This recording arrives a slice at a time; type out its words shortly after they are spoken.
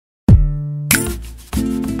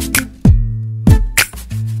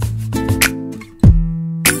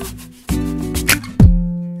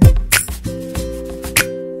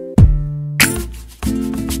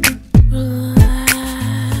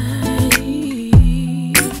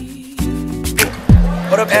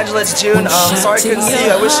up, Angela? It's June. Sorry I couldn't see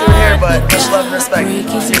you. I wish you were here, but much love and respect.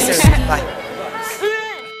 See you soon. Bye.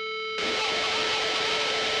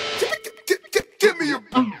 Give me a...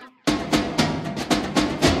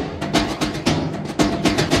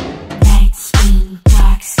 Light skin,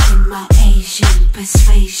 dark skin, my Asian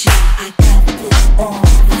persuasion. I got this all.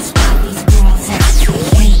 That's why these girls ask me,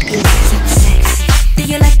 hey, it's so sexy. Do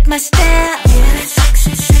you like my style? Yeah, that's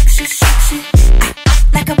sexy, sexy, sexy.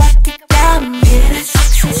 Like I walk it down. Yeah, that's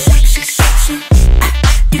sexy, sexy, sexy.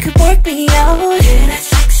 You can work me out. Yeah, that's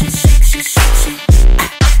sexy, sexy, sexy.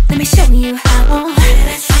 Let me show you how. Yeah,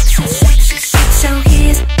 that's sexy, sexy, sexy. So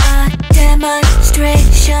here's a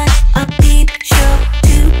demonstration, a peep show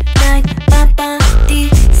tonight. My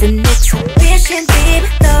body's an exhibition, babe.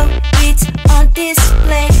 Though it's on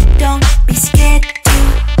display, don't be scared to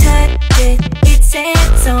touch it. It's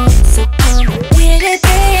hands-on, so come with it,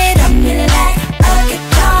 babe. I'm in like a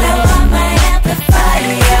guitar, now I might amplify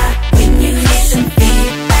ya. When you hear some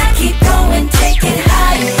feedback, keep going, take it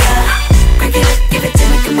higher. Crank it up, give it to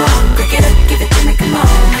me, come on. Crank it up, give it to me, come on.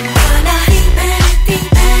 Gonna feedback,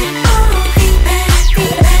 feedback, oh, feedback,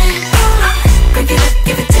 feedback, oh. Crank it up,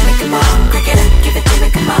 give it to me, come on. Crank it up, give it to me,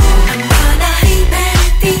 come on. Gonna feedback,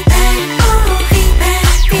 feedback, oh, feedback,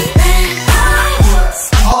 feedback,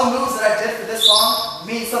 oh. All the moves that I did for this song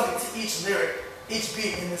mean something to each lyric, each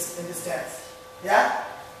beat in this dance. Yeah?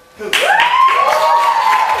 Cool.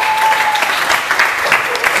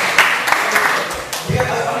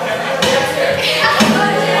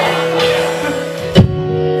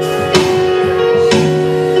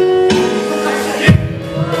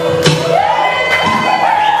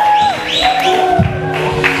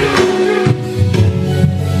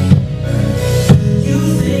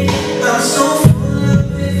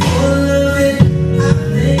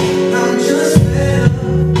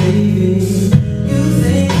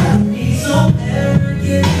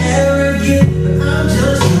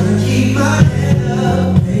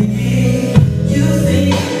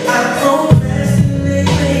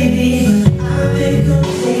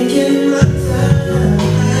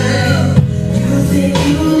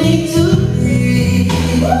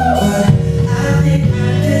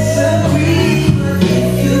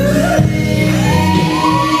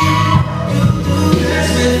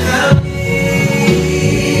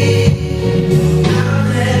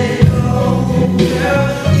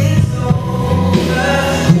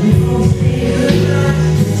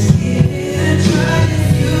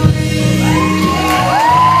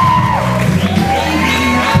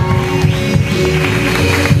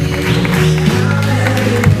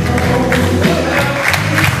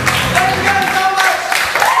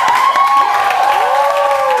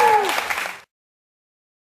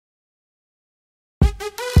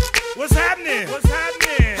 What's happening? What's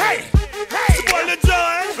happening? Hey, hey, it's your boy Lil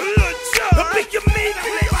Jon. I pick your meat,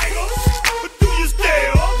 but do you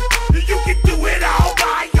still? You can do it all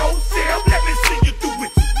by yourself. Let me see you do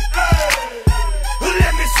it.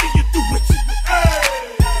 Let me see you do it.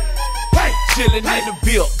 Hey, chillin' in the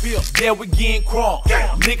bill, yeah, we getting crunk.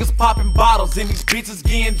 Niggas popping bottles and these bitches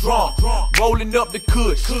getting drunk. Rolling up the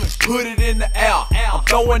kush, put it in the air. I'm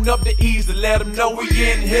throwing up the E's to let them know we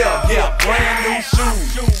in here. Yeah, brand new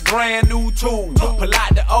shoes, brand new tools. Pull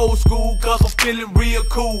out the old school cause I'm feeling real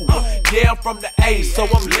cool. Yeah, I'm from the A, so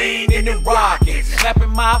I'm leaning and rocking. Snapping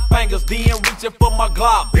my fingers, then reaching for my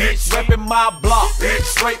Glock. Bitch, repping my block,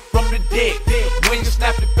 straight from the dick. When you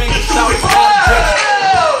snap your fingers, shout it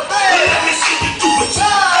out. let me see you do it.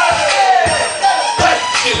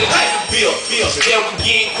 Chillin' in the bill, yeah, we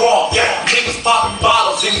getting crunk. Niggas popping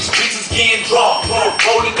bottles and these bitches getting drunk.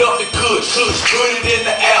 Rolling up the kush, put it in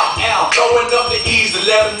the air. Throwing up the E's to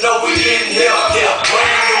let them know we in here. Yeah,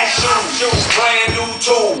 brand new shoes, brand new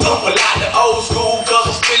tools. Pull out the old school cause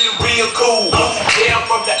I'm feeling real cool. Yeah, I'm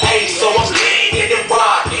from the A, so I'm leaning and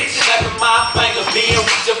rocking. Snapping my fingers, then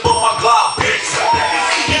reaching for my Glock.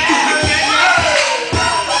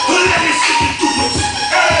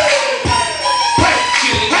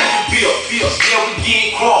 Yeah, we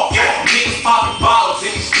getting crunk. Niggas popping bottles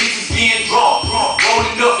and these bitches getting drunk.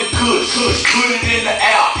 Rolling up the kush, put it in the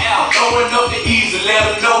air. Throwing up the E's to let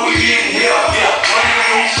them know we in here. Yeah, brand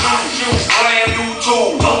new shoes, brand new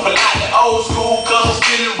tools. Pull out the old school cause I'm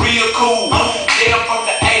feeling real cool. Yeah, I'm from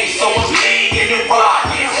the A, so I'm leaning and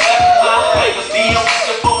rocking. Slapping my fingers, then I'm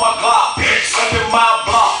reaching for my Glock. Repping my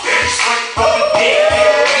block, straight from the dick.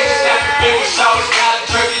 Bitch, snap your fingers, shout it, got a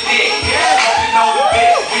jerky dick. Smoking on the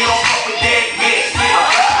bed, we don't fuck with that mess.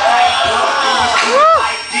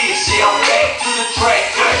 Like this, shit, I'm back to the track.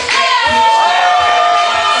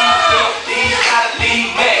 These gotta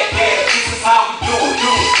lean back. This is how we do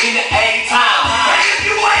it. In the A time. If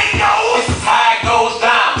you ain't know, this is how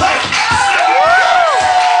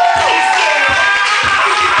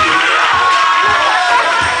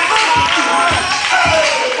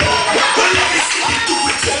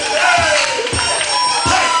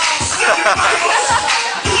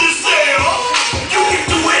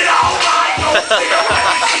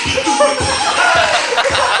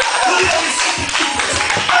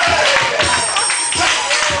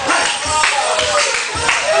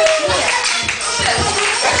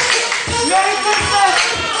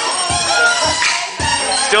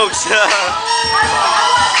jokes.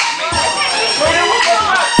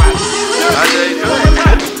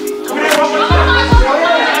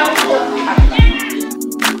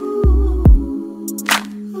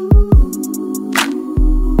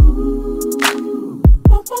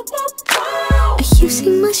 You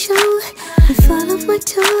seen my show and followed my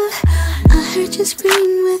tour. I heard you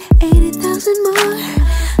scream with 80,000 more.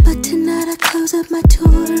 But tonight I close up my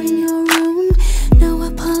tour in your room. Now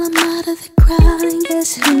I pull them out of the crowd and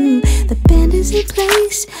guess who? The band is in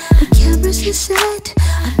place, the cameras are set.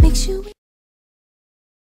 I make sure we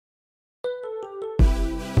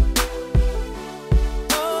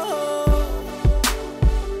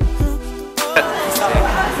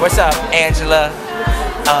What's up, Angela?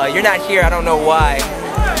 You're not here, I don't know why,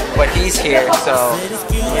 but he's here, so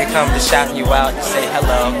here come to shout you out to say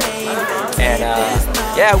hello. And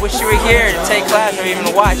yeah, I wish you were here to take class or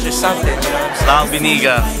even watch or something, you know what I'm saying?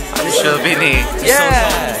 Yeah,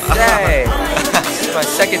 hey. This is my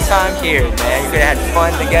second time here, man. You could have had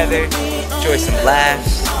fun together, enjoy some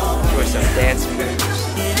laughs, enjoy some dance moves.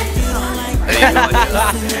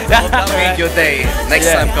 Don't make your day.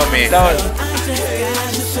 Next time come in.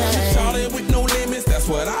 With no limits, that's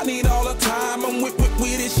what I need all the time. I'm with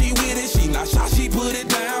it, she not shy, she put it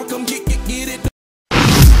down. Come get it.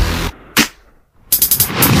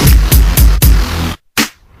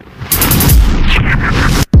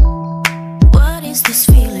 What is this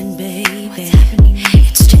feeling, baby?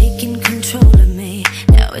 It's taking control of me.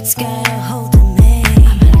 Now it's got a hold of me.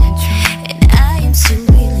 And I am still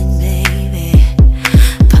reeling, baby.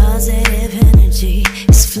 Positive energy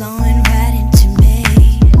is flowing right into me.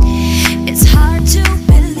 It's hard to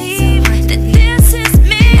believe that this is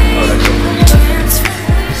me.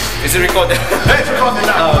 Is it recorded? It's recorded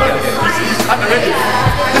now. Oh, okay.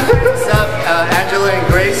 What's up, Angela and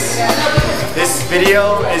Grace? This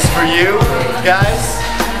video is for you guys.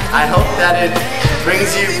 I hope that it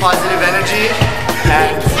brings you positive energy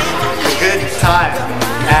and a good time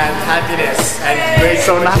and happiness and great.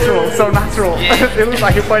 So natural, so natural. It looks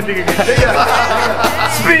like you're pointing again.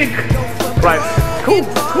 Speak! Right, cool.